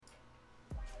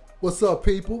What's up,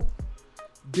 people?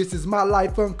 This is My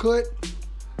Life Uncut,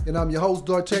 and I'm your host,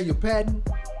 D'Artagnan Patton.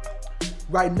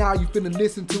 Right now, you finna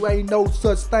listen to Ain't No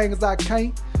Such Thing As I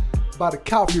Can't by the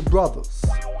Coffee Brothers.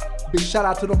 Big shout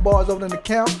out to them boys over in the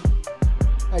camp.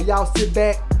 Hey, y'all sit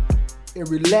back and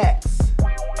relax,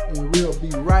 and we'll be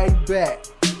right back.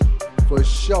 For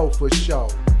sure.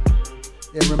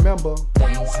 And remember,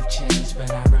 things have changed,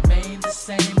 but I remain the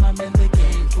same. I'm in the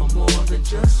game for more than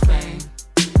just fame.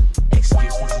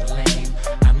 Excuses are lame.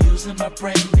 I'm using my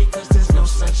brain because there's no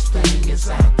such thing as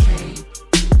I can't.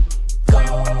 Go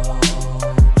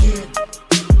get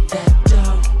that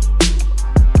dough.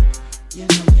 You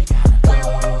know you gotta go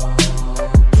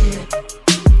get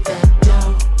that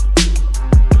dough.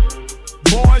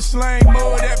 Boys slang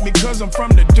mud at me cause I'm from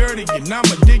the dirty, and I'm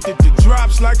addicted to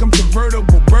drops like I'm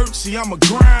convertible Burt. See, I'ma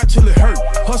grind till it hurt.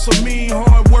 Hustle mean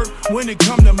hard work when it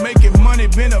come to making money.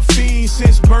 Been a fiend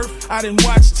since birth. I done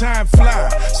watch time fly.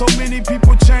 So many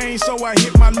people change, so I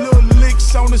hit my little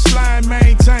licks on the slide,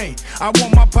 maintain. I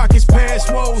want my pockets past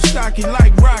swole, stocky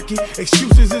like Rocky.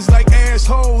 Excuses is like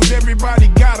assholes, everybody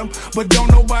got them, but don't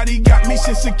nobody got me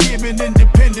since a kid, been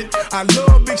independent. I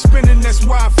love big spending, that's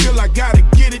why I feel I gotta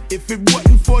get it. If it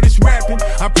wasn't for this rapping,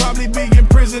 I'd probably be in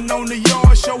prison on the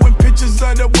yard, showing pictures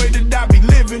of the way that I be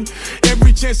living.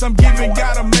 Every chance I'm given,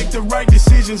 gotta make the right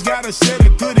decisions, gotta set a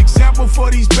good example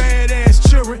for these badass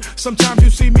children. Sometimes you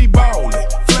see me ballin',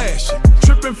 flashing,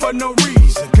 tripping for no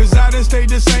reason, cause I done stayed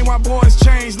the same while boys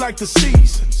change like the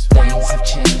seasons. Things have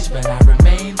changed, but I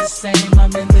remain the same.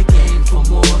 I'm in the game for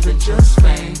more than just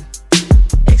fame.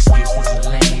 Excuses are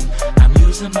lame. I'm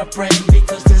using my brain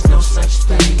because there's no such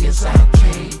thing as I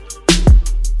can't.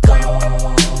 Go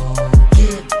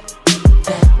get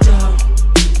that dough.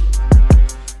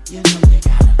 You know you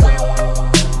gotta go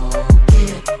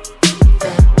get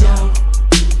that dough.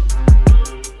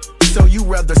 So you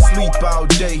rather sleep all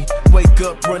day, wake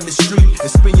up, run the street, and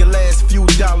spend your last few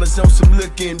dollars on some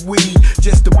liquor and weed,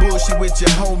 just to bullshit with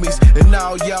your homies, and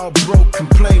now y'all broke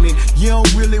complaining. You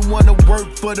don't really wanna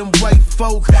work for them white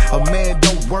folk. A man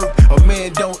don't work, a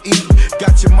man don't eat.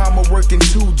 Got your mama working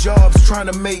 2 jobs, trying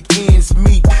to make ends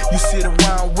meet. You sit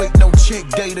around waiting on check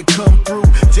day to come through,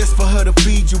 just for her to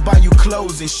feed you, buy you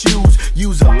clothes and shoes.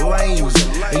 You's a lame,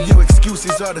 and your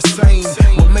excuses are the same.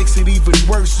 What makes it even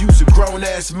worse, you's a grown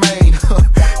ass man.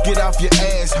 Get off your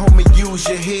ass, homie, use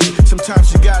your head.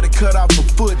 Sometimes you gotta cut off a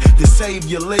foot to save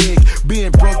your leg.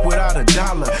 Being broke without a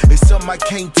dollar is something I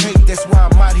can't take. That's why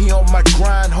I'm out here on my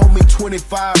grind, homie,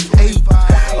 25/8.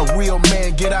 A real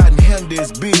man get out and handle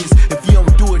his business. If you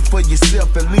don't do it for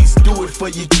yourself, at least do it for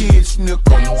your kids, nigga.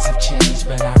 Things have changed,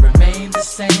 but I remain the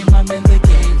same. I'm in the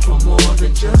game for more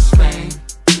than just fame.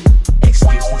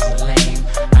 Excuses are lame.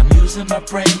 I'm using my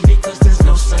brain because there's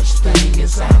no such thing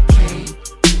as I can't.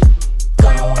 Go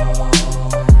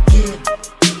get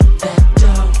that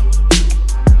dough.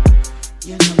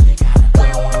 You know you gotta go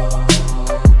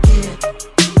get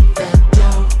that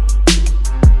dough.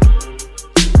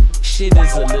 Shit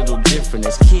is a little different.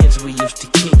 As kids we used to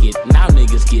kick it. Now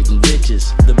niggas getting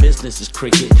riches. The business is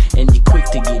cricket, and you quick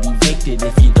to get evicted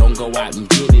if you don't go out and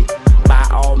get it. By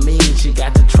all means, you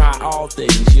got to try all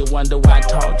things. You wonder why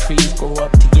tall trees grow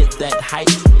up to get that height.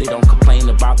 They don't complain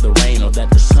about the rain, or that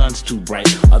the sun's too bright,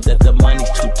 or that the money's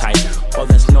too tight, or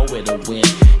there's nowhere to win.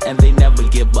 And they never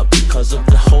give up because of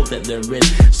the hole that they're in.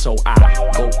 So I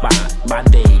go by my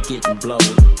day getting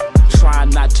blown. Try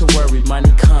not to worry,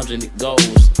 money comes and it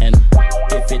goes. And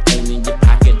if it ain't in your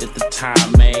pocket at the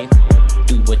time, man,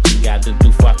 do what you gotta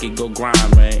do, fuck it, go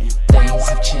grind, man. Things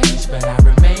have changed, but I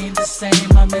remain the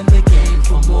same. I'm in the game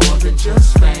for more than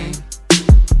just fame.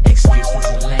 Excuses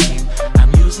are lame.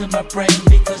 I'm using my brain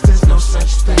because there's no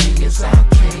such thing as I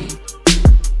can't.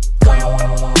 Go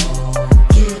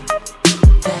get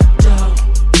that dough.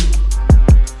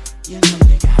 You know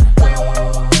you gotta go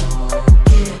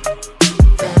get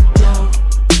that dough.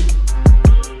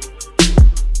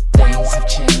 Things have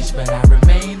changed, but I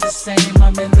remain the same.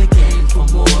 I'm in the game for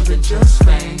more than just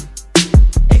fame.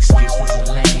 Excuses are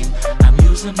lame. I'm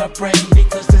using my brain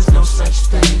because there's no such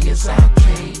thing as I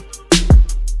can't.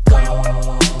 Go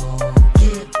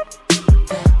get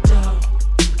that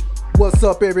dough.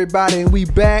 what's up, everybody? And we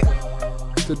back.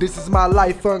 So this is My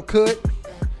Life Uncut.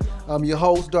 I'm your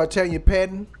host, D'Artagnan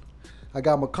Patton. I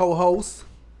got my co-host,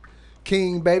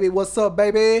 King Baby. What's up,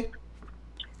 baby?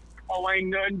 Oh, ain't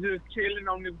nothing, just chilling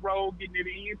on this road, getting it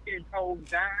in, 10 toes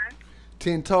down.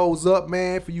 10 toes up,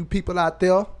 man, for you people out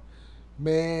there.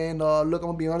 Man, look, I'm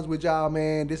gonna be honest with y'all,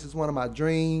 man. This is one of my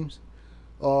dreams.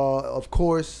 Of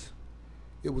course,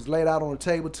 it was laid out on the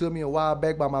table to me a while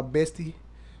back by my bestie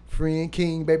friend,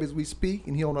 King Baby, as we speak,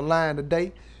 and he on the line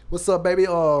today. What's up, baby?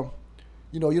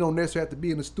 you know, you don't necessarily have to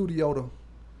be in the studio to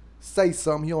say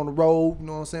something. He on the road, you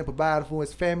know what I'm saying, providing for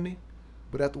his family.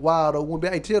 But after a while, though,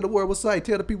 hey, tell the world what's up. Hey,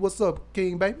 tell the people what's up,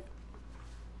 King, baby.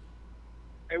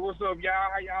 Hey, what's up, y'all?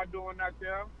 How y'all doing out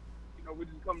there? You know, we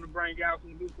just come to bring out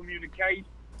some good communication,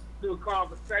 good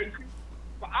conversation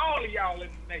for all of y'all in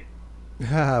the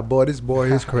nation. Boy, this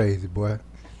boy is crazy, boy.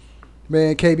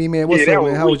 Man, KB, man, what's Yeah, up,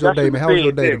 man? How was your I day, man? How was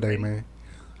your day should've today, said that, man?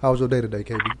 How was your day today,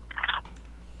 KB?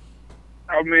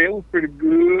 Oh, man, it was pretty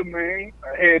good, man.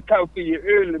 I had talked to you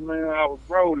earlier, man. I was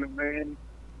rolling, man.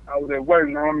 I was at work,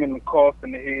 now I'm in the car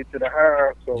and head to the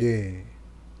house. So, Yeah. you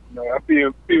know, I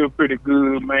feel pretty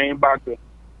good, man. About to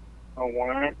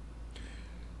unwind.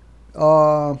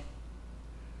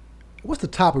 What's the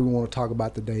topic we want to talk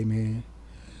about today, man?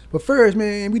 But first,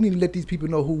 man, we need to let these people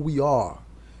know who we are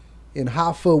and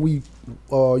how far we,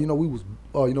 how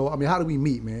do we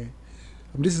meet, man?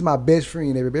 This is my best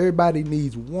friend. Everybody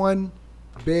needs one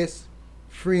best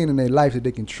friend in their life that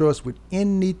they can trust with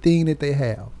anything that they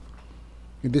have.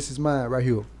 And this is mine right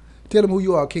here. Tell them who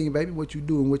you are, King, baby, what you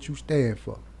do and what you stand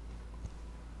for.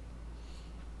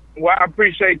 Well, I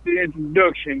appreciate the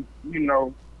introduction. You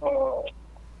know,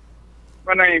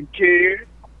 my name's Kid. You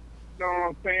know what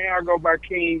I'm saying? I go by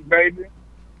King, baby.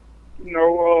 You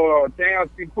know, to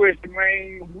answer your question,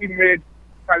 man, we met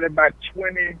probably about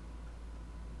 20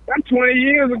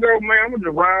 years ago, man. I'm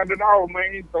just round it off,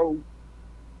 man. So,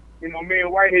 you know, me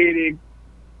and Whitehead,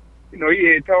 you know,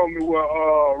 he had told me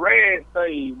where Rad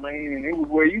stayed, man, and it was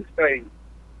where you stayed.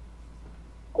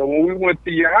 So when we went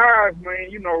to your house, man,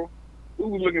 you know, we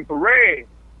was looking for Rad.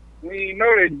 We didn't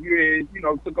know that you had, you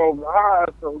know, took over the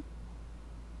house. So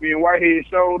me and Whitehead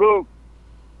showed up.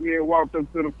 We had walked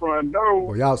up to the front door.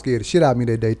 Boy, y'all scared the shit out of me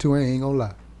that day, too. I ain't gonna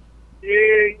lie.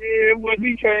 Yeah, when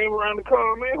he came around the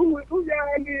corner, man, who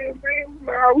y'all is, man? We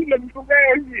like, oh, we looking for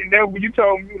Rad. And then when you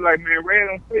told me, like, man, Rad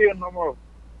don't sell no more.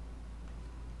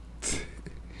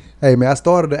 Hey, man, I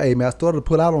started to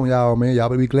pull out on y'all, man. Y'all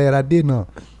better be glad I did, no.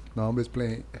 No, I'm just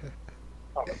playing.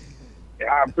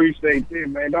 Yeah, I appreciate that,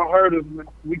 man. Don't hurt us, man.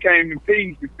 We came in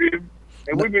peace, you feel me?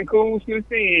 And we've been cool since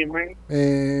then, man.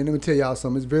 And let me tell y'all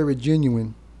something. It's very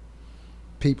genuine,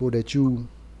 people, that you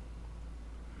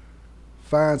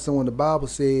find someone. The Bible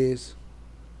says,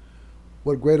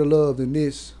 what greater love than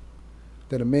this,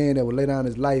 that a man that would lay down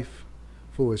his life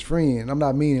for his friend. I'm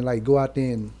not meaning like go out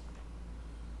there and,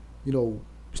 you know,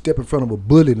 step in front of a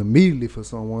bullet immediately for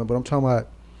someone, but I'm talking about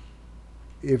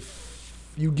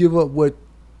if you give up what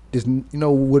is, you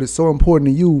know, what is so important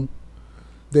to you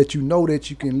that you know that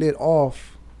you can let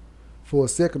off for a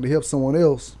second to help someone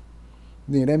else,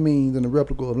 then that means in the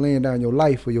replica of laying down your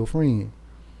life for your friend,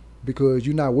 because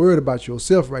you're not worried about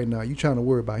yourself right now. You're trying to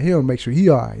worry about him, make sure he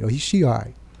all right or she all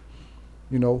right.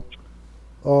 You know,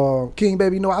 King,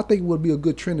 baby, you know, I think what would be a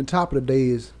good trending topic today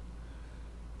is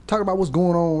talk about what's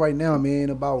going on right now, man,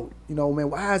 about, you know, man,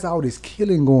 why is all this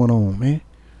killing going on, man?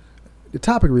 The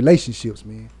topic relationships,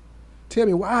 man. Tell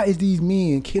me, why is these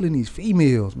men killing these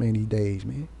females, man, these days,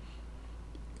 man?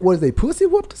 What, is they pussy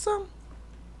whooped or something?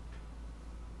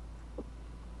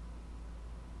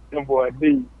 Them boy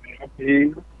D,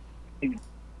 man.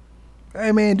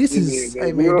 Hey man, this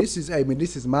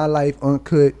is my life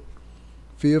uncut.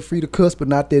 Feel free to cuss, but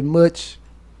not that much.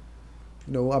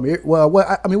 You know, I mean, well,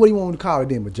 what do you want to call it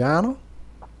then? Vagina?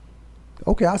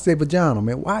 Okay, I say vagina,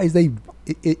 man. Why is they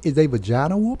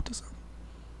vagina whooped or something?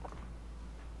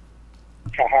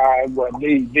 Well,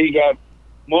 they got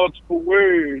multiple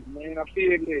words, man. I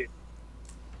feel that.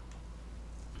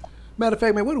 Matter of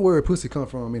fact, man, where the word pussy come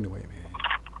from anyway, man?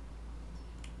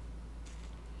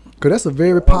 Cause that's a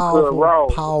very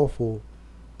powerful,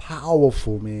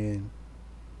 man,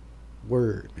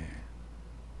 word, man.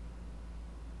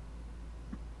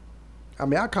 I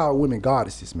mean, I call women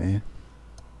goddesses, man,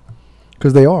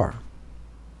 because they are.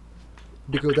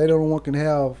 Because they don't want can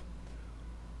have,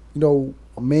 you know,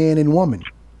 a man and woman.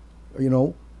 You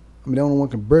know, I mean, they don't want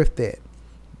can birth that.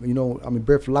 You know, I mean,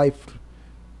 birth life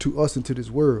to us into this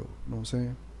world. You know what I'm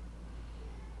saying?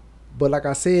 But like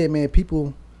I said, man,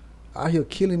 people out here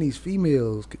killing these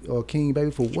females, King,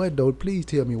 baby, for what though? Please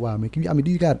tell me why, man. Do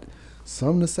you got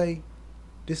something to say?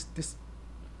 This,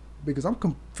 because I'm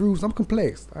confused. I'm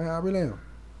complex. I really am.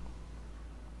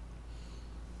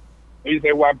 You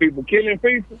say why people killing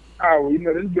people? Oh, you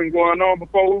know, this has been going on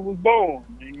before we was born,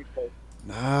 man. So,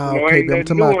 nah, you know, okay, but I'm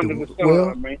talking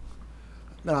about man.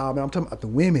 Nah, man, I'm talking about the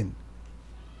women.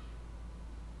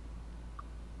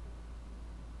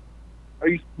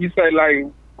 You say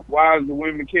like, why is the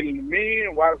women killing the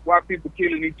men? Why people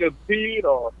killing each other's kids?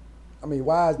 Or I mean,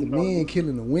 why is the men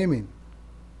killing the women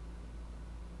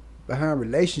behind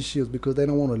relationships because they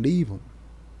don't want to leave them?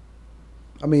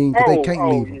 I mean, 'cause they can't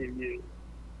leave them. Yeah.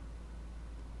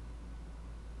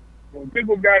 When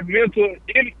people got mental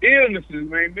illnesses,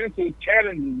 man, mental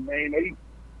challenges, man,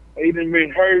 they done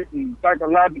been hurt and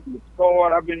psychologically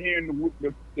scarred. I've been hearing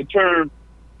the term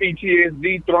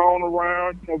PTSD thrown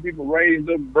around. You know, people raised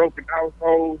up in broken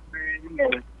households, man. You know,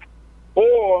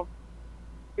 or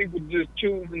people just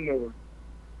choosing to,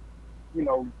 you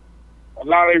know,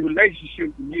 allow their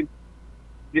relationship to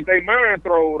get their mind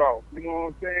thrown off. You know what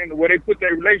I'm saying? The way they put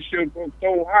their relationship up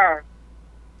so high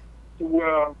to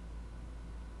where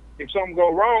if something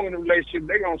go wrong in the relationship,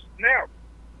 they gonna snap.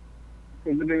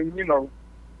 Because then, you know,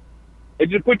 it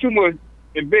just put too much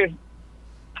invest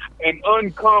an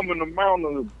uncommon amount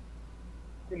of,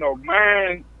 you know,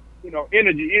 mind, you know,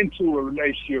 energy into a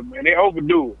relationship, man. They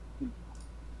overdo it.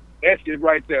 That's it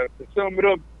right there. To sum it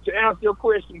up, to answer your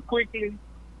question quickly,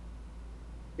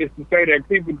 is to say that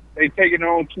people, they taking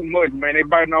on too much, man. They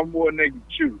biting off more than they can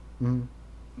chew. Mm-hmm.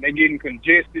 They getting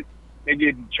congested. They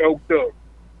getting choked up,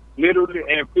 literally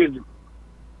and physically.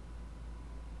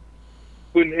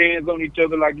 Putting hands on each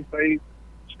other, like you say,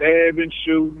 stabbing,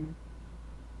 shooting.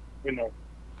 You know,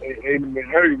 they been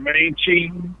hurt, man,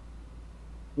 cheating.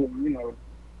 You know,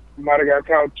 somebody got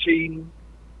caught cheating.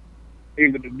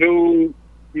 Either the dude,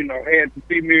 you know, had the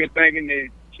female thinking that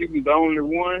she was the only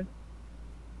one.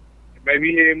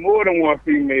 Maybe he had more than one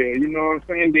female, you know what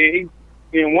I'm saying?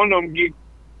 Then one of them get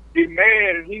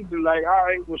mad and he's like, all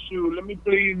right, well, shoot, let me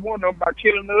please one of them by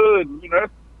killing the other. You know,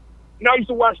 I used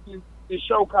to watch this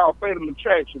show called Fatal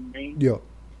Attraction, man. Yeah.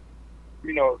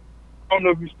 You know, I don't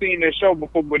know if you've seen that show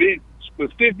before, but it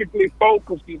specifically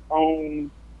focuses on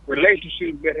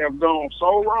relationships that have gone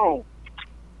so wrong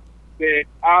that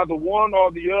either one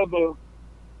or the other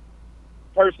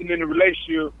person in the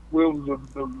relationship, whether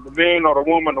the man or the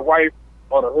woman, the wife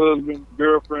or the husband,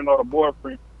 girlfriend or the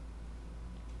boyfriend,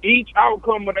 each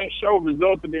outcome of that show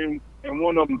resulted in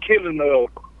one of them killing the other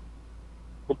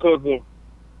because of,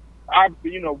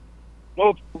 you know,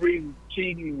 multiple reasons,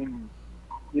 cheating and,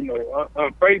 you know,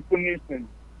 unfaithfulness and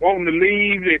wanting to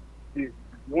leave. That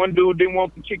one dude didn't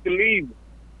want the chick to leave.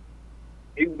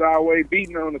 He was always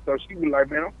beating on her, so she was like,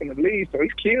 man, I'm finna leave, so he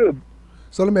killed her.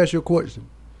 So let me ask you a question.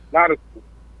 Yeah,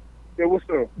 what's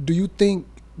up? Do you think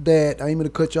that, I ain't gonna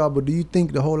cut y'all, but do you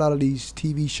think the whole lot of these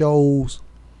TV shows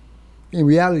and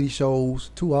reality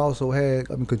shows too also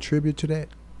contribute to that?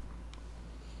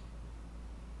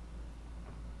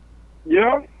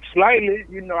 Yeah, slightly.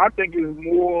 You know, I think it's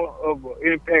more of an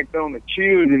impact on the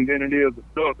children than it is the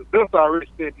adults. The adults are already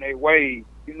set in their ways.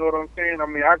 You know what I'm saying? I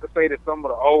mean, I could say that some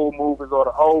of the old movies or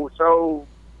the old shows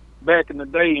back in the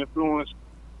day influenced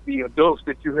the adults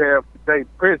that you have today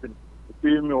present.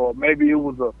 Or maybe it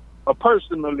was a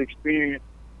personal experience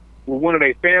with one of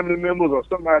their family members or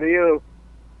somebody else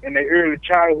in their early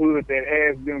childhood that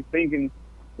has them thinking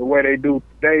the way they do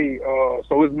today.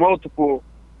 So it's multiple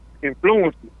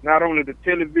influences, not only the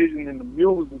television and the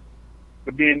music,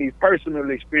 but then these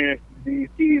personal experiences these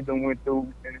kids done went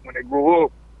through, and when they grow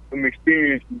up, them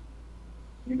experiences,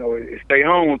 you know, it stay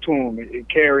on to them. It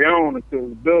carry on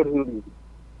until adulthood.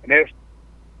 And that's,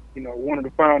 you know, one of the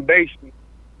foundations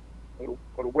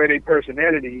for the way their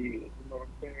personality is, you know what I'm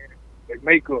saying? Their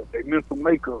makeup, their mental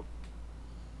makeup.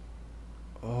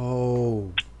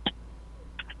 Oh.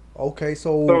 Okay,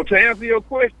 so to answer your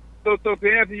question,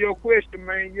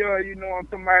 man, yeah, you know, I'm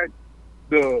talking about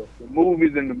the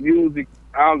movies and the music,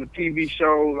 all the TV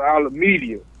shows, all the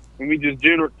media. When we just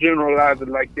generalize it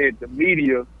like that, the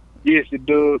media, yes, it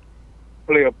does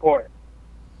play a part.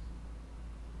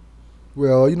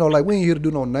 Well, you know, like we ain't here to do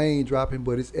no name dropping,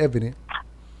 but it's evident.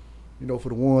 You know, for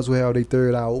the ones who have their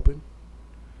third eye open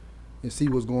and see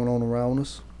what's going on around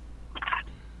us.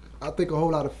 I think a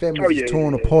whole lot of families is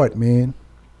torn apart, man.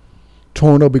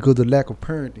 Torn up because of lack of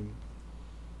parenting.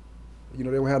 You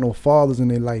know, they don't have no fathers in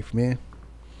their life, man.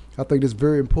 I think that's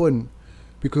very important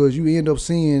because you end up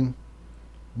seeing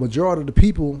majority of the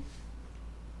people,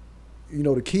 you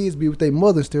know, the kids be with their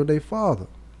mother instead of their father.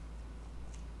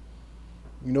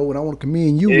 You know, what I want to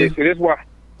commend you with. Yeah, that's why.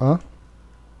 Huh?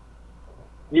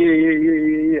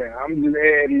 Yeah. I'm just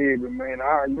ad-libbing, man.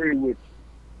 I agree with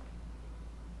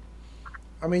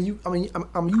you.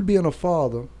 You being a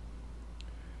father,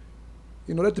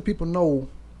 you know, let the people know,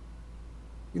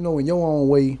 you know, in your own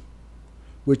way,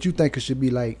 what you think it should be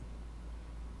like,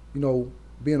 you know,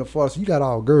 being a father. So you got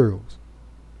all girls.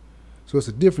 So it's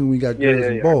a difference when you got girls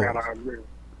and boys. I agree.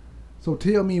 So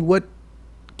tell me, what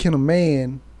can a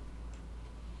man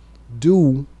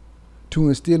do to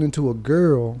instill into a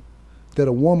girl that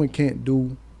a woman can't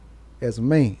do as a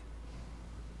man?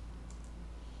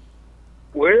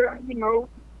 Well, you know,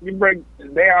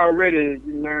 they already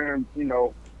learn, you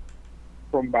know,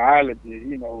 from biology,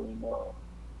 you know, and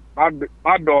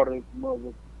my daughter's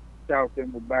mother taught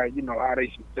them about, you know, how they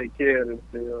should take care of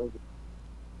themselves.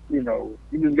 You know,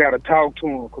 you just gotta talk to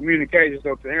them. Communication.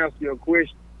 So to answer your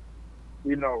question,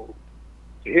 you know,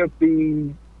 to help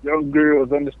these young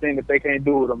girls understand that they can't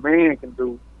do what a man can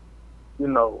do, you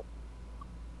know.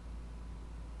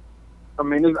 I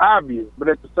mean, it's obvious, but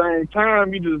at the same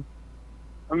time,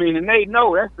 and they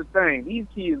know, that's the thing. These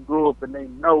kids grow up and they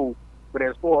know, but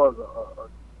as far as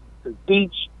to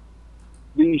teach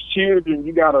these children,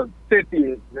 you gotta set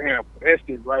the example. That's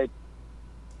it, right?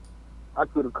 I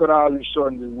could have cut all this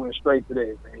short and just went straight to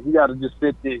that, man. You gotta just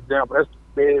set the example. That's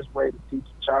the best way to teach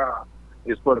a child,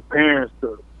 is for the parents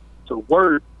to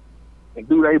work and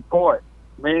do their part.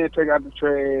 Man, take out the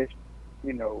trash,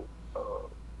 you know.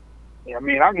 I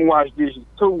mean, I can wash dishes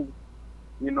too,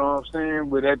 you know what I'm saying?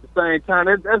 But at the same time,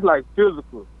 that's like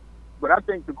physical. But I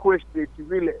think the question that you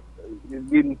really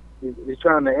is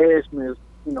trying to ask me is,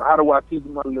 you know, how do I teach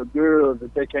my little girls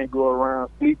that they can't go around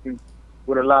sleeping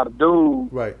with a lot of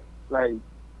dudes? Right.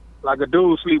 Like a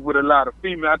dude sleep with a lot of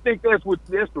female. I think that's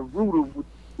the root of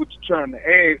what you're trying to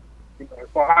ask. You know,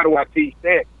 so how do I teach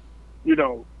that? You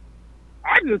know,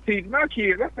 I just teach my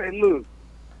kids. I say, look,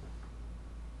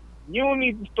 you don't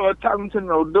need to start talking to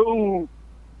no dude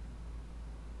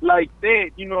like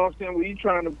that, you know what I'm saying? When you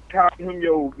trying to talk to him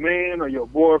your man or your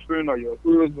boyfriend or your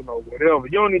husband or whatever,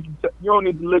 you don't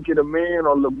need to look at a man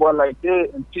or little boy like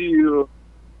that until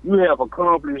you have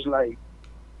accomplished like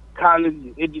college,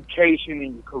 education,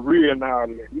 and your career and all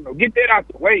that. You know, get that out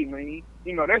the way, man.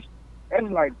 You know, that's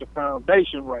like the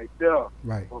foundation right there,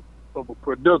 right, of a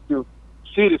productive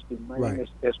citizen, man. Right.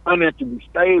 That's financially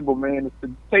stable, man. It's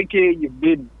to take care of your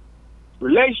business.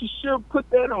 Relationship, put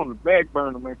that on the back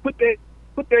burner, man. Put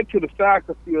that to the side,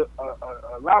 because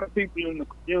a lot of people in the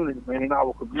community, man, in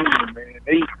our community, man,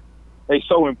 they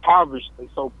so impoverished, they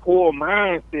so poor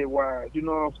mindset wise, you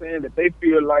know what I'm saying, that they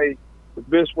feel like the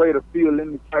best way to feel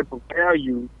any type of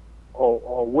value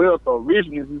or wealth or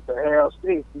richness is to have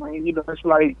sex, man. You know, it's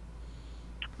like,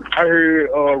 I heard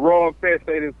Ron Fett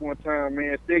say this one time,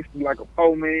 man, sex is like a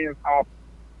poor man's opera.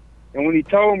 And when he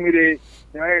told me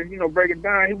that, you know, break it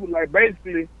down, he was like,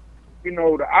 basically, you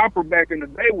know, the opera back in the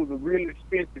day was a really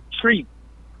expensive treat,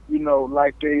 you know,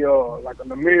 like like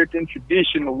an American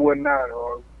tradition or whatnot.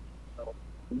 Or, you know,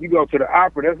 when you go to the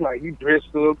opera, that's like you dress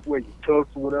up, wear your tux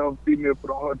or whatever, female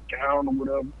put on her gown or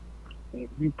whatever. And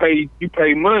you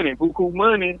pay money, buku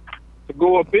money, to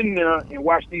go up in there and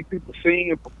watch these people sing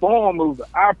and perform. It was the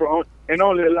opera, and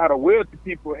only a lot of wealthy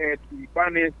people had the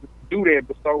finances to do that,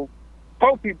 but so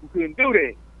poor people couldn't do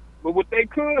that. But what they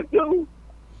could do,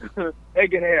 they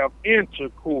could have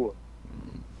intercourse.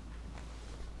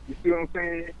 You see what I'm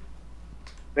saying?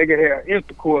 They could have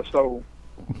intercourse, so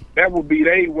that would be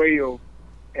their way of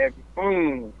having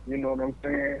fun. You know what I'm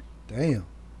saying? Damn.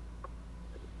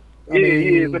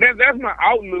 Yeah. So that's my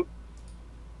outlook.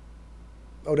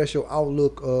 Oh, that's your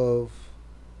outlook of,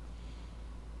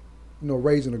 you know,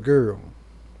 raising a girl,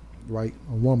 right?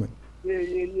 A woman.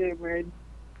 Yeah, man.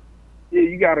 Yeah,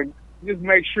 you gotta just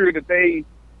make sure that they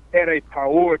had a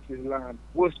priorities line.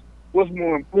 What's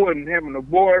more important, having a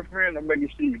boyfriend or making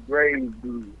sure your grades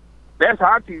good? That's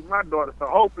how I teach my daughter. So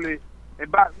hopefully,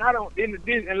 and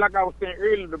like I was saying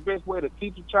earlier, the best way to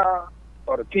teach a child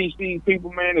or to teach these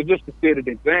people, man, is just to set an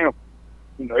example.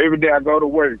 You know, every day I go to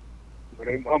work,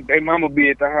 they mama be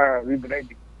at the house, either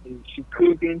she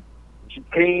cooking, she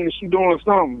cleaning, she doing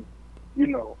something, you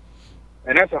know.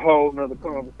 And that's a whole nother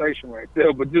conversation right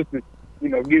there. But just to, you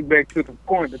know, get back to the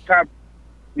point, the topic,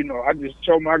 you know, I just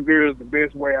show my girls the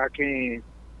best way I can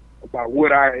about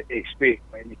what I expect,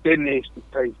 man. Setting the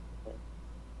expectations.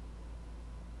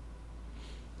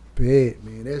 Bad,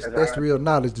 man. That's real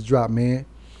knowledge to drop, man.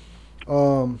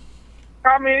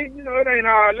 I mean, you know, it ain't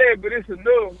all that, but it's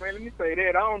enough, man. Let me say that.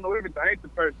 I don't know everything. I ain't the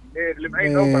person.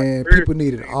 Man, people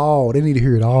need it all. They need to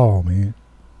hear it all, man.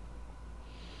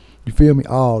 You feel me?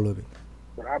 All of it.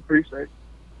 But I appreciate it.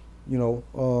 You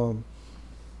know,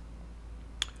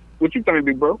 what you think,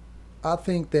 big bro? I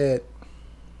think that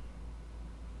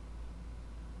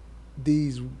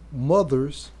these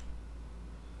mothers,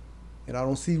 and I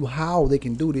don't see how they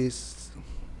can do this,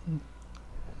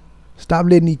 stop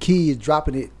letting these kids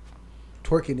dropping it,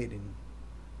 twerking it, and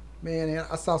man,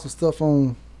 I saw some stuff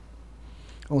on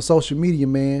social media,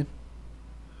 man.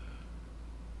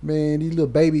 Man, these little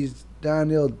babies down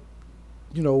there,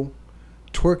 you know,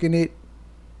 twerking it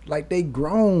like they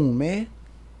grown, man.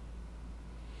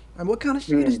 I mean, what kind of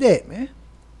shit is that, man?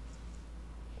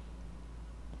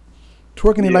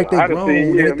 Twerking it like they grown,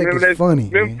 man. They think it's funny,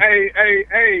 man.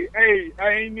 Hey, I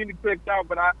ain't mean to cut out,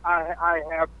 but I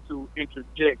have to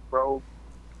interject, bro.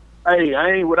 Hey,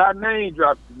 I ain't without name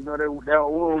dropping. You know, we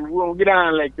don't get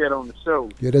on like that on the show.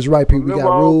 Yeah, that's right, people. We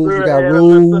Remember got old rules. We girl got had a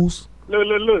rules.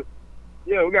 Look.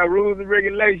 Yeah, we got rules and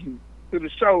regulations to the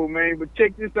show, man. But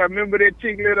check this out. Remember that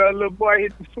chick let her little boy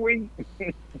hit the sweet?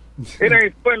 It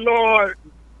ain't fun, Lord.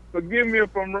 Forgive me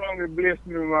if I'm wrong and bless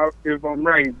me if I'm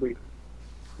right. But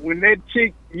when that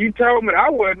chick, you told me, I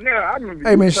wasn't there. I remember.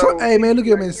 Hey man, hey man, look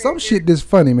here, man. Some shit that's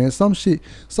funny, man. Some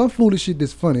foolish shit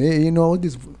that's funny. Hey, you know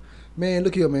this, man.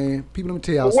 Look here, man. People, let me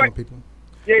tell y'all something, people.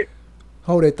 Yeah.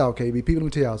 Hold that thought, KB. People, let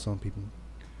me tell y'all something, people.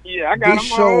 Yeah, I got this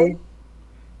show home.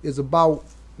 is about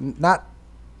not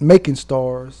making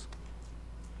stars,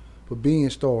 but being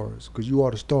stars, because you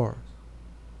are the stars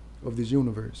of this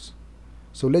universe.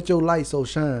 So let your light so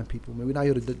shine, people. Man, we're not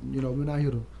here to, we're not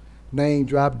here to name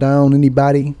drop down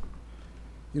anybody.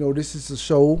 You know, this is a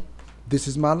show. This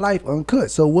is my life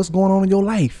uncut. So what's going on in your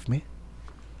life, man?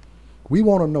 We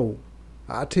want to know.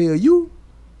 I tell you,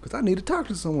 because I need to talk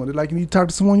to someone. They're like, you need to talk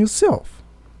to someone yourself.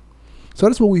 So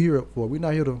that's what we're here for. We're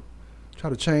not here to try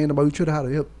to change nobody. We try to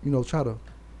help, try to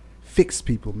fix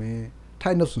people, man.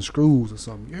 Tighten up some screws or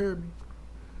something. You heard me?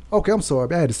 Okay, I'm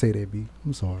sorry. I had to say that, B.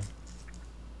 I'm sorry.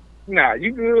 Nah,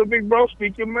 you good, big bro.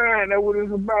 Speak your mind. That's what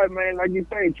it's about, man. Like you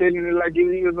say, telling it like it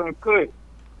is uncut.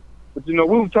 But, we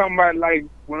were talking about, like,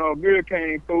 when our girl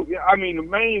came through. I mean, the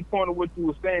main point of what you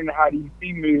were saying, how these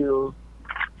females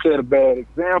set a bad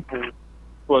example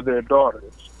for their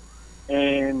daughters.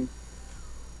 And,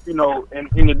 and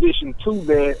in addition to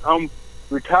that, I'm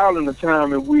recalling the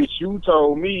time in which you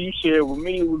told me, you shared with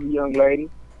me, it was a young lady,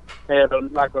 had a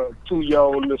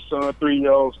 2-year-old little son,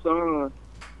 3-year-old son,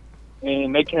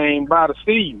 and they came by to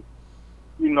see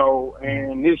you,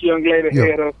 and this young lady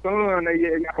had her son,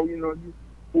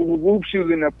 whoop, she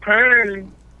was in a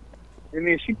pain, and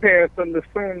then she passed her the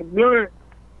son the blunt.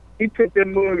 He took that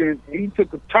mug and he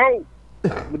took a toke,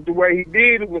 but the way he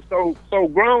did it was so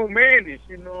grown manish,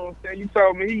 you know what I'm saying? You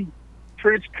told me he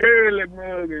French curl that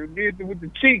mug and did it with the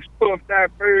cheeks puffed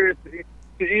out first to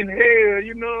inhale,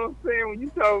 you know what I'm saying? When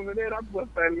you told me that, I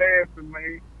bust out laughing,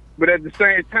 man. But at the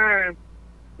same time,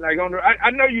 like I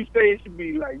know you say it should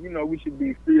be like, we should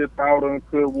be free of thought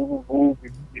uncut, whoop.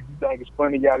 If you think it's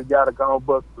funny, yada yada, go and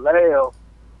bust a laugh.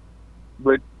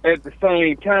 But at the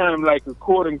same time, like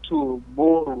according to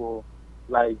moral,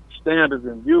 like standards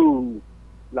and views,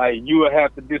 like you would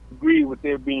have to disagree with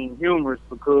their being humorous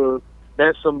because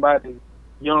that's somebody's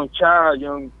young child,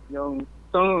 young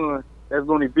son that's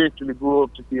going to eventually grow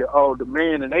up to be an older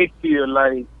man, and they feel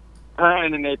like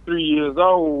Pine at 3 years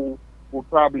old will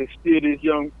probably steer this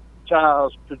young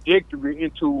child's trajectory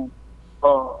into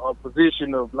a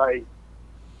position of like,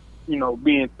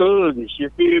 being thuggish. You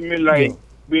feel me? Like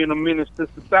being a menace to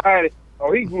society.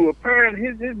 Oh, he grew up Pine.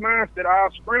 His mindset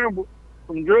all scrambled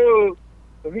from drugs,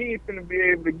 so he ain't finna be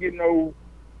able to get no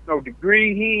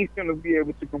degree. He ain't finna be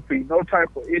able to complete no type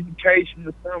of education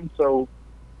or something. So,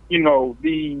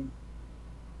 the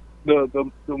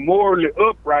morally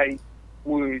upright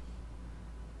would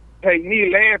take me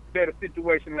laughing at a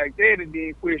situation like that and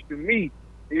then question me.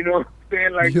 You know what I'm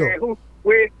saying? Like, man,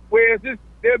 where's this?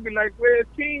 They'll be like, where's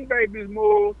King Baby's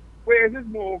moral? Where's his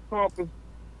moral compass,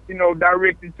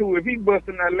 directed to? If he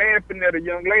busting out laughing at a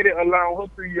young lady allowing her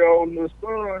 3-year-old little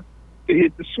son to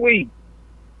hit the sweet.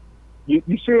 You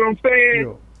see what I'm saying?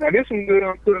 Yo. Now, this one good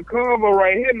to the convo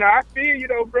right here. Now, I feel you,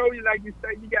 though, bro. Like you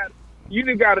say, you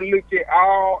just got to look at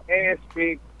all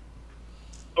aspects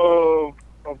of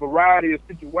a variety of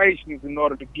situations in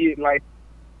order to get a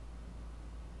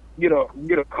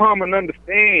common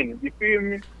understanding. You feel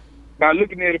me? By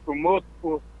looking at it from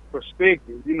multiple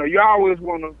perspectives. You always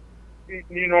want to,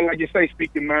 like you say,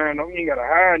 speak your mind. You ain't got to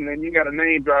hide nothing. You ain't got to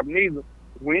name drop neither.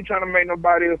 We ain't trying to make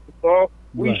nobody else to talk.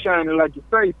 We shining like you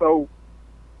say. So,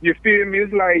 you feel me?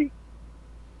 It's like,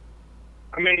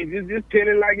 just tell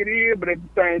it like it is, but at the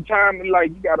same time, it's like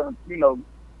you got to,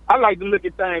 I like to look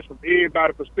at things from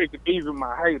everybody's perspective, even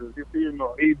my haters, you feel me,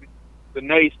 or even the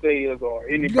naysayers or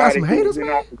anybody you got some haters, in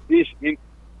man? opposition.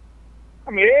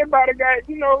 Everybody got,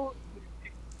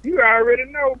 you already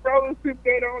know, bro. Those people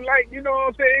they don't like, you know what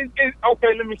I'm saying?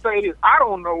 Okay, let me say this. I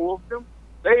don't know of them.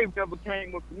 They've never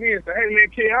came up to me and said, hey, man,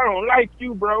 kid, I don't like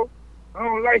you, bro. I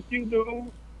don't like you,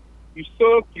 dude. You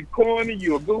suck, you corny,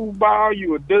 you a goofball,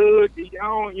 you a dud.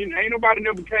 Ain't nobody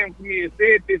never came to me and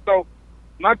said this. So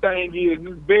my thing is,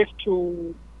 it's best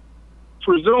to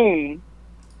presume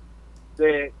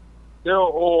that there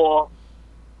are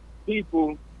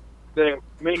people that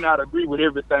may not agree with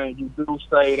everything you do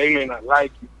say. They may not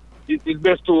like you. It's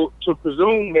best to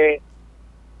presume that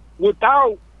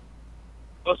without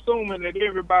assuming that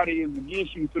everybody is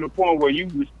against you to the point where you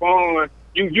respond,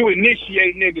 you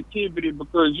initiate negativity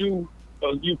because you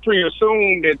you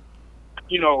pre-assume that,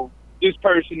 you know, this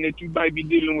person that you might be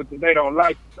dealing with, that they don't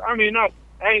like. I mean, I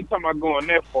ain't talking about going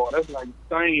that far. That's like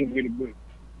saying with it, but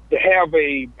to have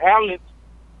a balanced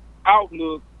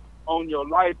outlook on your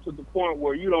life to the point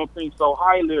where you don't think so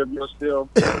highly of yourself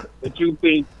that you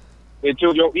think that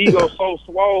your ego so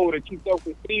swole that you so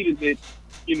conceited that,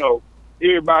 you know,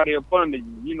 everybody up under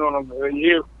you. You know what I'm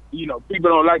saying? You know, people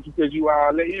don't like you because you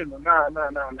are, you know, nah.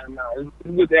 It's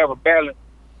good to have a balanced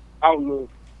outlook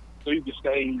so you can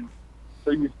stay,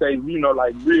 you know,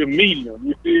 like real medium.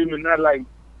 You feel me? Not like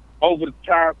over the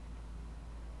top,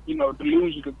 you know,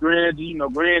 delusional,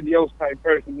 grandiose type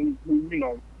person who you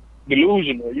know,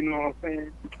 delusional. You know what I'm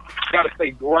saying? Gotta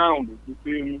stay grounded. You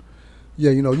feel me?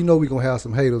 Yeah, you know we gonna have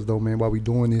some haters though, man, while we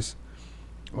doing this.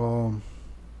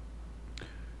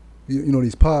 You know,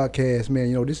 these podcasts, man,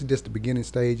 you know, this is just the beginning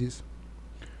stages.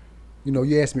 You know,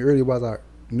 you asked me earlier, was I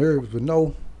nervous? But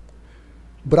no.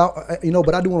 But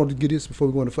I do want to get this before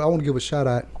we go into. I want to give a shout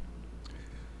out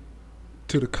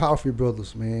to the Coffee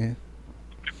Brothers, man.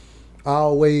 I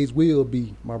always will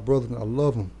be my brother. I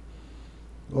love them.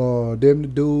 Them the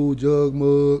Dude, Jug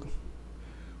Mug,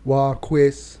 Wild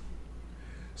Quest,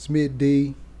 Smith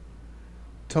D,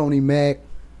 Tony Mack,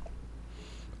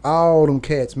 all them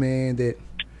cats, man, that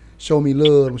show me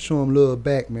love. I'm showing them love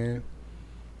back, man.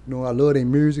 You know, I love their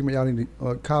music, man. Y'all need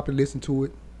to copy, listen to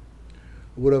it,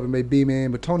 whatever it may be,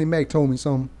 man. But Tony Mack told me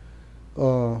something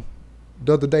the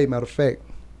other day, matter of fact.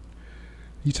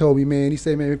 He told me, man, he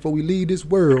said, man, before we leave this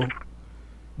world,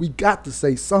 we got to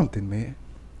say something, man.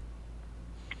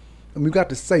 And we got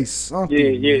to say something.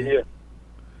 Yeah.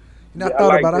 And I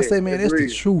thought about it, I said, man, that's the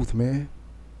truth, man.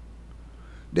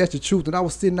 That's the truth. And I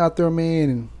was sitting out there, man,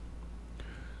 and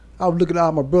I was looking at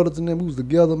all my brothers and them who was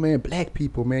together, man, black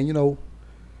people, man, you know,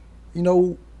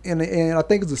 and I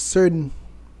think it's a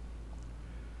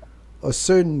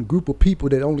certain group of people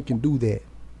that only can do that.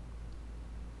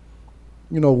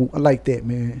 You know, I like that,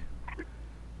 man.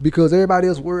 Because everybody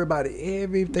else worried about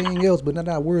everything else, but they're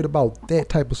not worried about that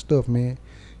type of stuff, man.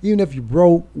 Even if you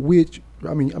broke, rich,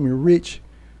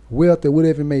 wealthy,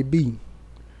 whatever it may be.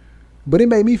 But it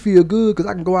made me feel good because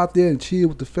I can go out there and chill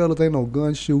with the fellas. Ain't no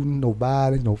gun shooting, no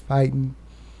violence, no fighting.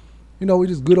 You know, we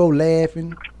just good old laughing.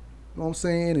 You know what I'm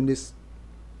saying? And this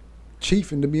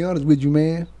chiefing, to be honest with you,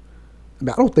 man. I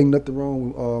mean, I don't think nothing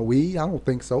wrong with weed. I don't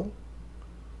think so.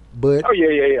 But oh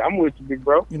yeah. I'm with you, big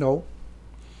bro. You know,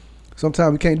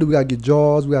 sometimes we can't do. We gotta get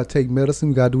jaws. We gotta take medicine.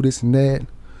 We gotta do this and that,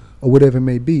 or whatever it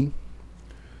may be.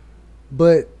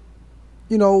 But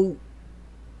you know,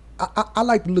 I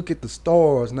like to look at the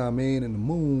stars now, man, and the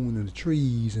moon and the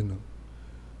trees and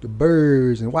the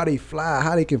birds and why they fly,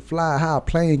 how they can fly, how a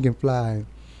plane can fly,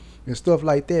 and stuff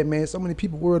like that, man. So many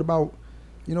people worried about,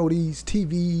 you know, these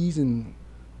TVs and,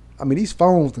 I mean, these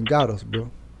phones done got us,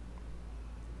 bro.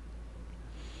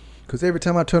 Because every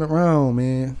time I turn around,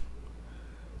 man,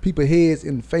 people heads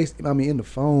in the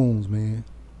phones, man.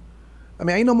 I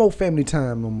mean, ain't no more family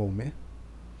time no more, man.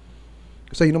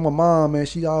 So, you know, my mom, man,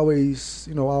 she always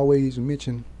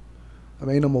mention, I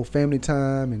mean, ain't no more family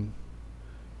time, and,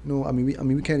 you know,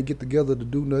 we can't get together to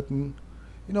do nothing,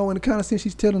 you know, in the kind of sense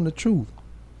she's telling the truth.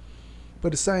 But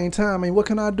at the same time, I mean, what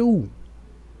can I do?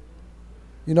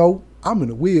 You know, I'm in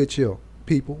a wheelchair,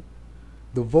 people.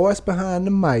 The voice behind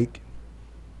the mic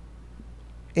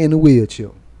in the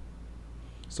wheelchair.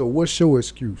 So what's your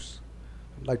excuse?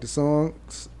 Like the song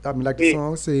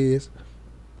says,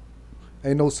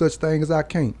 ain't no such thing as I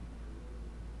can't.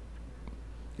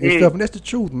 And stuff, and that's the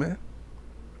truth, man.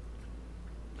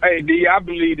 Hey, D, I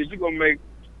believe that you're going to make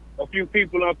a few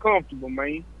people uncomfortable,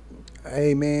 man.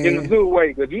 Hey, man. In a good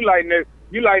way, because you lighting that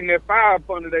fire up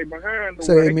under they behind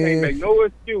the way. They can't make no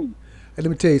excuse. Hey,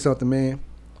 let me tell you something, man.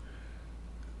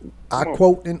 I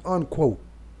quote and unquote.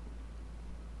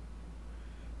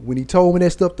 When he told me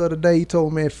that stuff the other day, he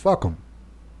told me, man, fuck them.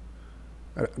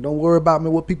 Don't worry about me,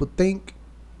 what people think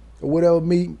or whatever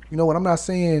me. You know what? I'm not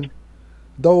saying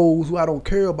those who I don't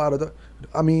care about it.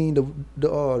 I mean, I'm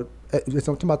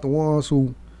talking about the ones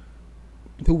who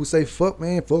would say, fuck,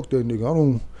 man, fuck that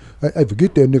nigga. I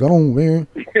forget that nigga. I don't, man.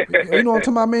 You know what I'm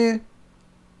talking about, man?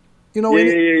 You know,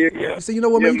 yeah. So you know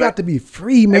what, man? You got to be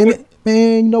free, man.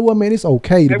 Man, you know what, man? It's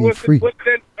okay to be free. What's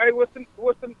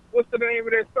the name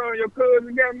of that song your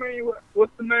cousin got, man?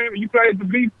 What's the name? You played the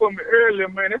beat for me earlier,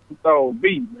 man. That's the soul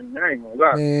beat, man. I ain't gonna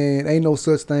lie. Man, ain't no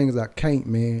such thing as I can't,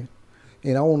 man.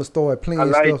 And I want to start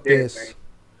playing stuff that's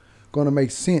gonna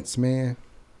make sense, man.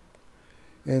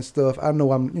 And stuff. I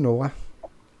know I want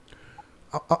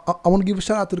to give a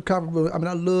shout out to the Coffee Brothers. I mean,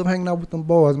 I love hanging out with them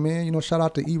boys, man. You know, shout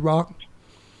out to E-Rock.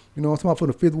 You know, I'm talking about for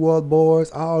the Fifth Ward boys,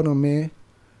 all of them, man.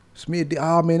 Smith,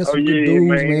 oh man, that's Oh some good yeah,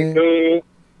 dudes, man. man. Doug,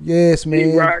 Yes, man.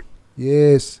 E-Rock,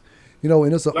 Yes. You know,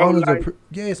 and it's an Low honor Life.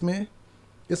 yes, man.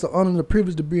 It's an honor and a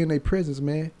privilege to be in their presence,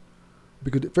 man.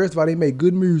 Because first of all, they make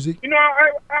good music. You know,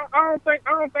 I don't think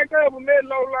I ever met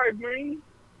Low Life, man.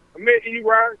 I met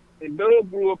E-Rock and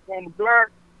Doug grew up on the block,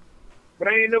 but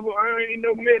I ain't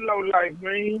never met Low Life,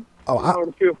 man. Oh, You know,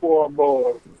 the Fifth Ward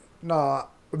boys. Nah,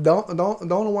 the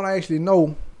only one I actually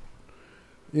know,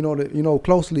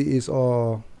 closely is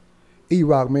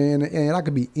E-Rock, man, and I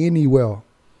could be anywhere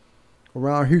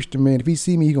around Houston, man. If he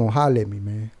see me, he gonna holler at me,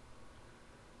 man.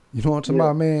 You know what I'm talking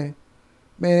about, man?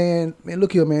 Man,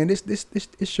 look here, man. This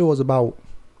show is about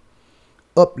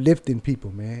uplifting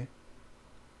people, man.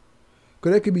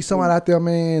 Cause there could be somebody out there,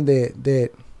 man, that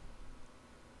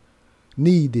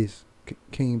need this,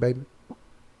 King, baby.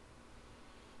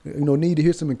 Need to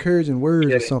hear some encouraging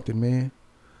words or something, man.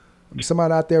 I mean,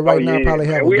 somebody out there right now probably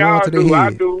have a gun to their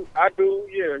head. I do,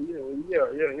 yeah,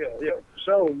 for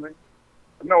sure, man.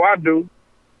 No, I do.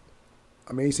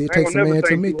 I mean, see, it takes a man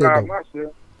to admit that, though.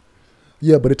 Myself.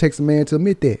 Yeah, but it takes a man to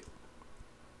admit that.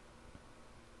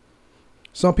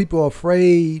 Some people are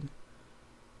afraid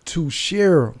to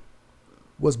share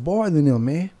what's bothering them,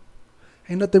 man.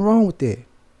 Ain't nothing wrong with that.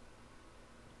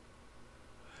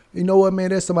 You know what, man?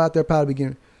 There's somebody out there probably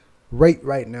getting raped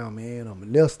right now, man, or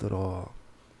molested, or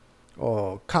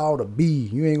called a B.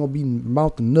 You ain't gonna be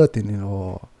mounting nothing,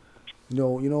 and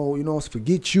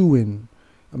forget you, and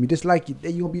I mean, just like you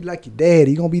gonna be like your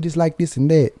daddy. You gonna be just like this and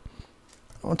that.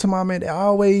 I'm talking about, man, they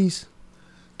always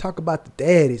talk about the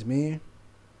daddies, man.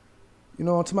 You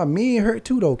know, I'm talking about men hurt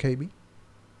too, though, KB.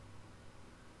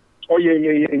 Oh, yeah.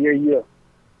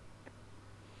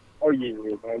 Oh, yeah,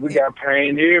 man. We got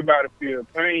pain. Everybody feel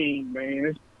pain,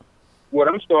 man. What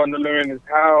I'm starting to learn is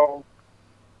how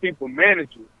people manage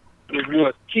it is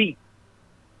what's key.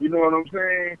 You know what I'm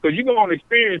saying? Because you're going to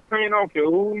experience pain. I don't care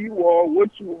who you are, what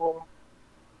you are.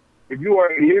 If you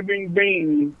are a living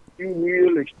being, you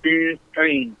will experience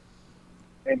pain.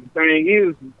 And the thing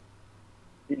is,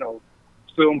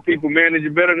 some people manage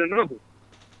it better than others.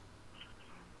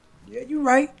 Yeah, you're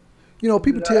right.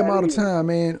 People tell me all the time,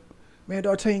 man,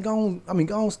 D'Artagnan,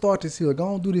 go on start this here.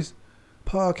 Go on do this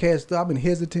podcast stuff. I've been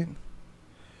hesitant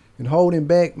and holding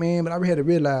back, man, but I had to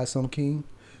realize something,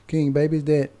 King, baby, is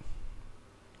that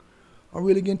I'm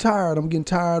really getting tired. I'm getting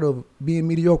tired of being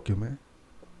mediocre, man.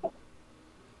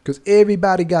 Because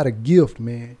everybody got a gift,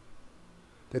 man,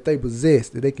 that they possess,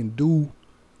 that they can do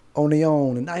on their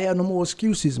own, and not have no more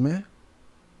excuses, man.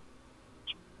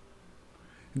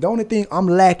 The only thing I'm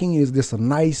lacking is just a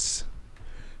nice,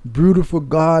 beautiful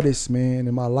goddess, man,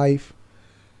 in my life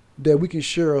that we can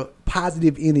share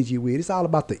positive energy with. It's all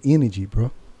about the energy, bro.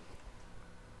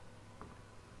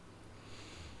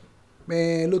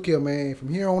 Man, look here, man.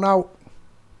 From here on out,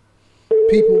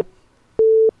 people.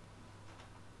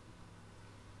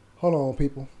 Hold on,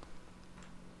 people.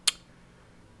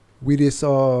 We just,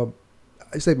 I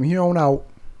say from here on out,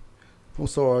 I'm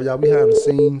sorry, y'all, we have the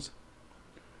scenes.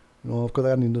 Because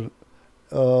I need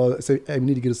to say, hey, we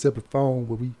need to get a separate phone,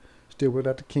 but we still work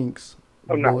out the kinks.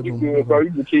 Oh, no, you good, bro. You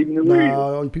been keeping it real.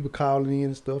 All you people calling in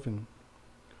and stuff and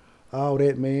all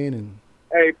that, man. And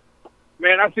hey,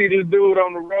 man, I see this dude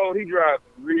on the road. He drives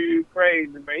real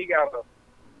crazy, man. He got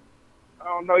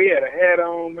he had a hat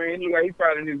on, man. He look like he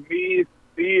probably in his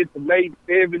mid to late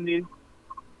 70s.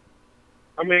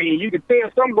 I mean, you can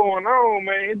tell something going on,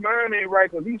 man. His mind ain't right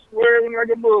because he's swerving like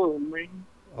a bull, man.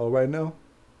 Oh, right now?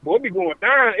 Boy, it be going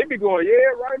down. It be going,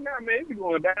 right now, man. It be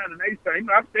going down and they say,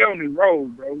 I stay on this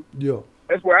road, bro. Yeah.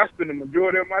 That's where I spend the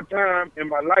majority of my time in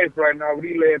my life right now with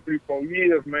these last 3-4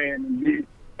 years, man.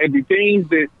 And the things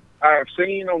that I have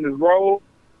seen on this road,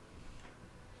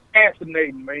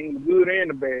 fascinating, man. The good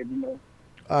and the bad,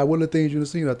 All right, what are the things you've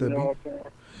seen out there, you know what I'm saying?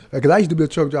 Because I used to be a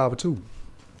truck driver, too.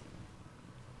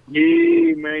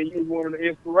 Yeah, man. You was one of the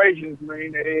inspirations,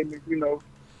 man, that had me,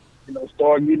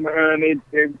 start getting behind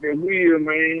that wheel,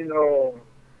 man.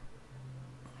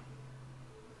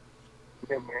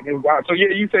 Yeah, man, it was wild. So,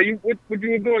 you say what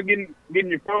you were doing,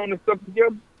 getting your phone and stuff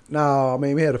together? No,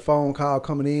 man, we had a phone call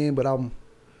coming in, but I'm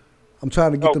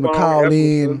trying to get them to call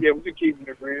in. Yeah, we just keeping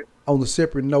it, man. On a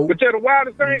separate note. But the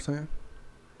wildest thing. You know what I'm saying?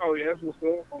 Oh, yeah, that's what's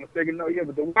up. On the second note, yeah,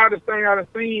 but the wildest thing I've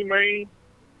seen, man,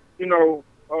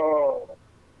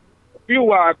 a few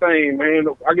wild things, man.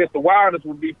 I guess the wildest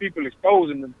would be people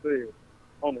exposing themselves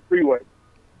on the freeway.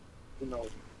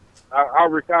 I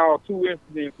recall 2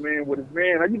 incidents, man, with this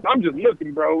man. I'm just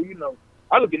looking, bro.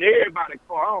 I look in everybody's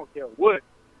car. I don't care what.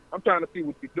 I'm trying to see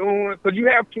what you're doing. Because you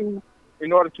have to,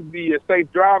 in order to be a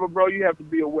safe driver, bro, you have to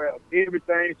be aware of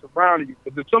everything surrounding you.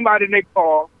 Because if somebody in their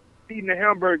car eating a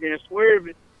hamburger and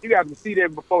swerving, You got to see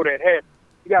that before that happens.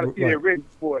 You got to see that ready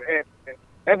before it happens.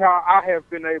 That's how I have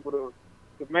been able to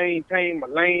maintain my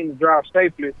lane and drive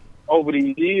safely over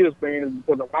these years, man,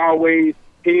 because I'm always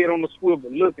head on the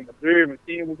swivel, looking, observing,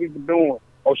 seeing what people doing.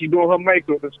 Oh, she doing her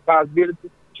makeup. It's a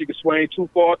possibility. She could swing too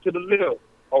far to the left.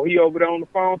 Oh, he over there on the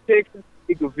phone texting.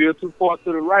 He could veer too far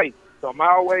to the right. So I'm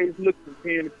always looking,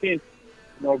 paying attention.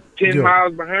 10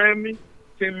 miles behind me,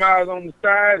 10 miles on the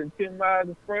side, and 10 miles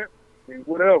in front, and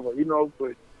whatever,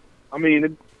 But, I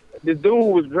mean, this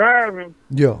dude was driving.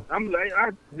 Yeah. I'm like,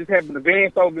 I just happened to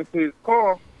glance over into his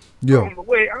car. Yeah. I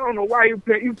don't know why he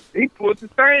pulled the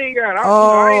thing out.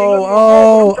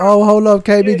 Hold up,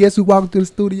 KB. Yeah. Guess who walked through the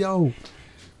studio?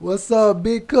 What's up,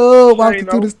 Big Cub? Walking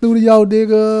through the studio,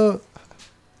 nigga.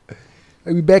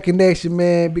 Hey, we back in action,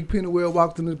 man. Big Pennywell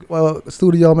walked in the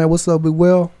studio, man. What's up, Big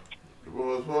Will?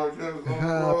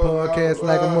 Podcast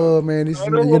like a mug, man. This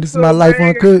is my life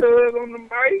uncut.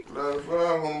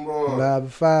 Live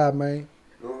at 5, man.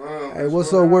 Hey,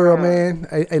 what's up, world, man?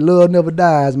 Hey, love never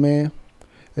dies, man.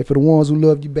 Hey, for the ones who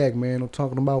love you back, man, I'm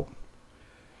talking about.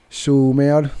 Shoot,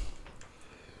 man.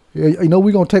 We're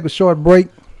going to take a short break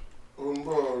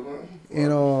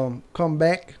and come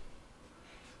back.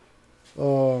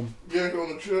 On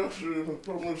the chair,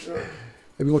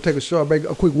 we're going to take a short break,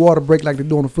 a quick water break like they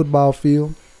do on the football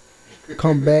field.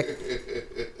 Come back.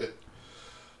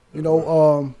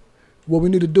 What we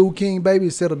need to do, King Baby,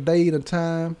 is set a date and a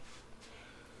time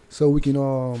so we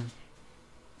can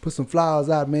put some flyers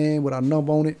out, man, with our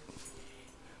number on it,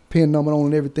 pin number on it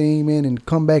and everything, man, and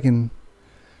come back and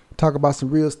talk about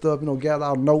some real stuff, gather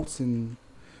our notes. And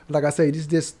like I say, this is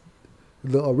just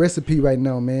a recipe right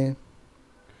now, man.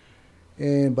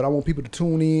 But I want people to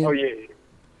tune in. Oh, yeah.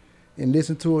 And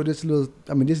listen to it. This is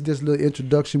just a little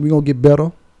introduction. We're going to get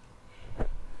better.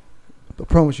 I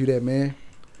promise you that, man.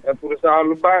 That's what it's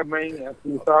all about, man. That's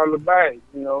what it's all about.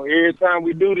 Every time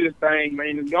we do this thing,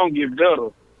 man, it's going to get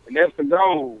better. And that's the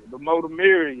goal. The more the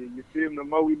merrier. You feel me? The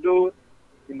more we do it,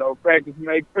 practice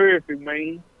make perfect,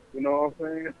 man. You know what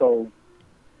I'm saying? So,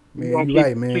 man, you're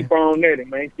right, man. Keep on at it,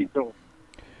 man. Keep doing it.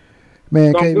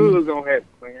 Man, something good is going to happen,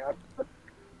 man.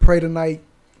 Pray tonight.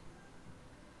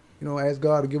 Ask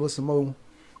God to give us some more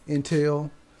intel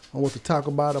on what to talk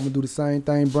about. I'm going to do the same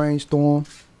thing, brainstorm.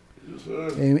 Yes, sir.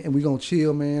 And we're going to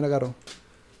chill, man. I got to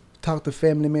talk to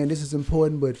family, man. This is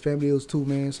important, but family is too,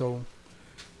 man. So,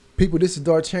 people, this is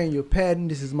Darchania Patton.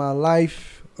 This is my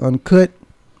life, uncut.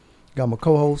 Got my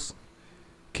co-host,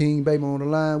 King Baby, on the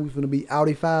line. We finna be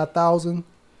Audi 5000.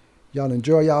 Y'all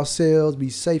enjoy yourselves.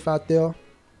 Be safe out there.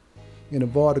 And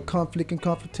avoid the conflict and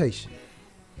confrontation.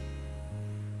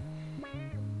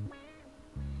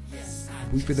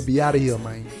 We finna be out of here,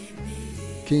 man.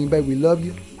 King Baby, we love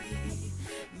you.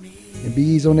 And be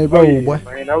easy on that road, boy.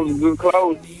 Man, that was a good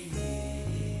close.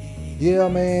 Yeah,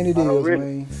 man, it is, really?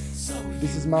 man.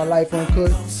 This is my life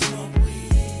uncut.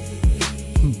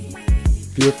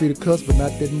 Feel free to cuss, but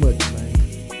not that much, man.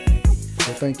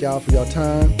 So thank y'all for your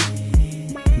time.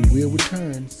 We will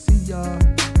return. See y'all.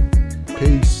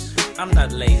 Peace. I'm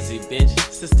not lazy, bitch.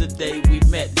 Since the day we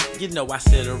met, I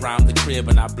sit around the crib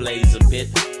and I blaze a bit.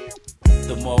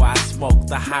 The more I smoke,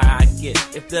 the higher I get.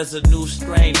 If there's a new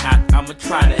strain out, I'ma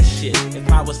try that shit. If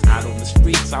I was out on the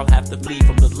streets, I'll have to flee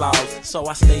from the laws. So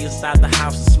I stay inside the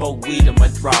house and smoke weed in my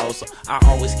drawers. I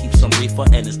always keep some reefer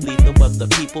and it's lethal, but the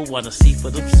people wanna see for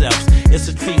themselves. It's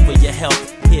a treat for your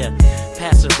health. Here,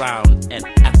 pass it around, and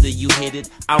after you hit it,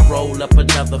 I'll roll up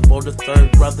another for the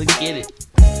third brother. Get it?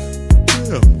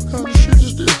 Damn, what kind of shit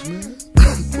is this, man?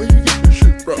 Where you get this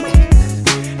shit from?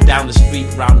 Down the street,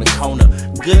 round the corner,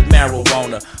 good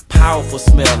marijuana, powerful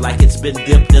smell like it's been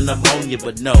dipped in ammonia,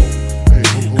 but no.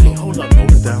 Hey, hold up,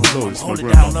 hold it down low. It's hold my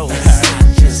it down low.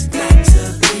 I just got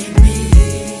to be me.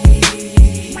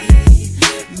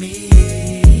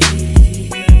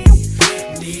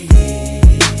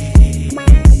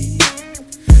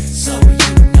 So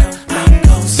I'm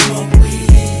gon' smoke weed.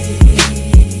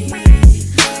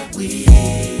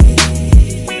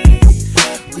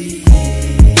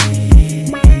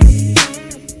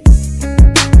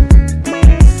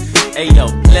 Hey yo,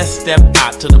 let's step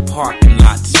out to the parking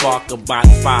lot, spark about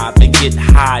 5 and get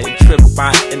high and trip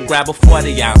out and grab a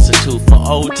 40 ounce or two for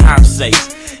old time's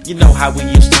sakes. You know how we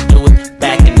used to do it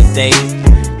back in the days.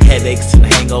 Headaches and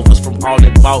hangovers from all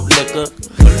that bought liquor.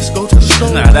 Let's go to the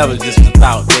store. Nah, that was just a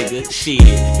thought, nigga. Shit,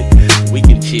 we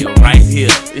can chill right here.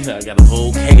 I got a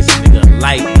whole case, nigga,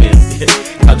 light this.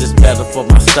 Cause it's better for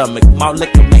my stomach. My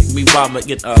liquor make me vomit.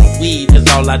 Weed is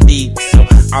all I need, so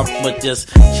I'ma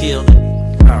just chill.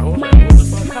 Hold on, what the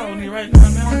fuck? How old you right now,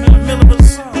 man? I'm in the middle of the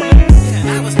song, man.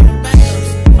 Yeah, I was in the back.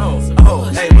 Oh,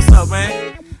 hey, what's up,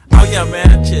 man? Oh, yeah,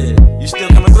 man, chill. You still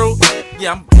coming through?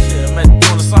 Yeah, I'm doing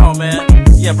the song, man.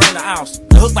 Yeah, bring the house.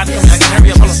 The hook about to come in. I can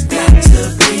hurry up. Hold on. Just got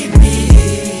to be me.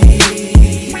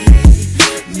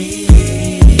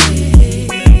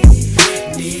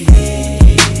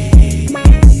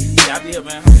 Yeah, I did,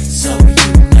 man. So you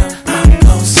know I'm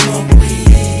gon' smoke weed.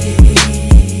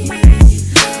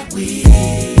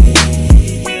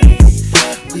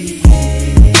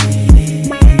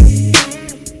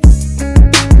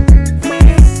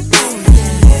 Oh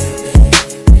yeah,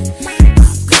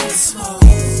 I'm gonna smoke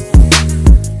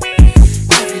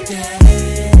every day.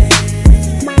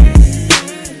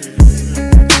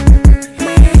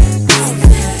 Oh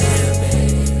yeah,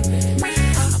 baby,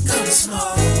 I'm gonna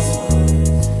smoke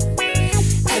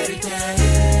every day.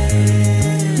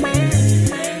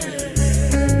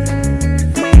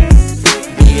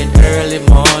 Be it early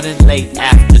morning, late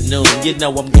afternoon. You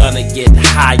know I'm gonna get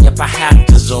high if I have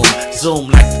to zoom. Zoom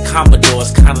like the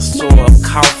Commodore's connoisseur of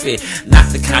coffee. Not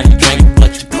the kind you drink,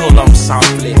 but you pull on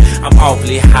softly. I'm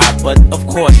awfully high, but of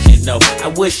course you know I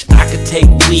wish I could take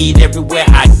weed everywhere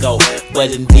I go.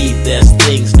 But indeed there's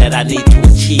things that I need to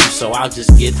achieve, so I'll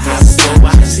just get high before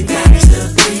I Just got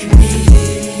to be me.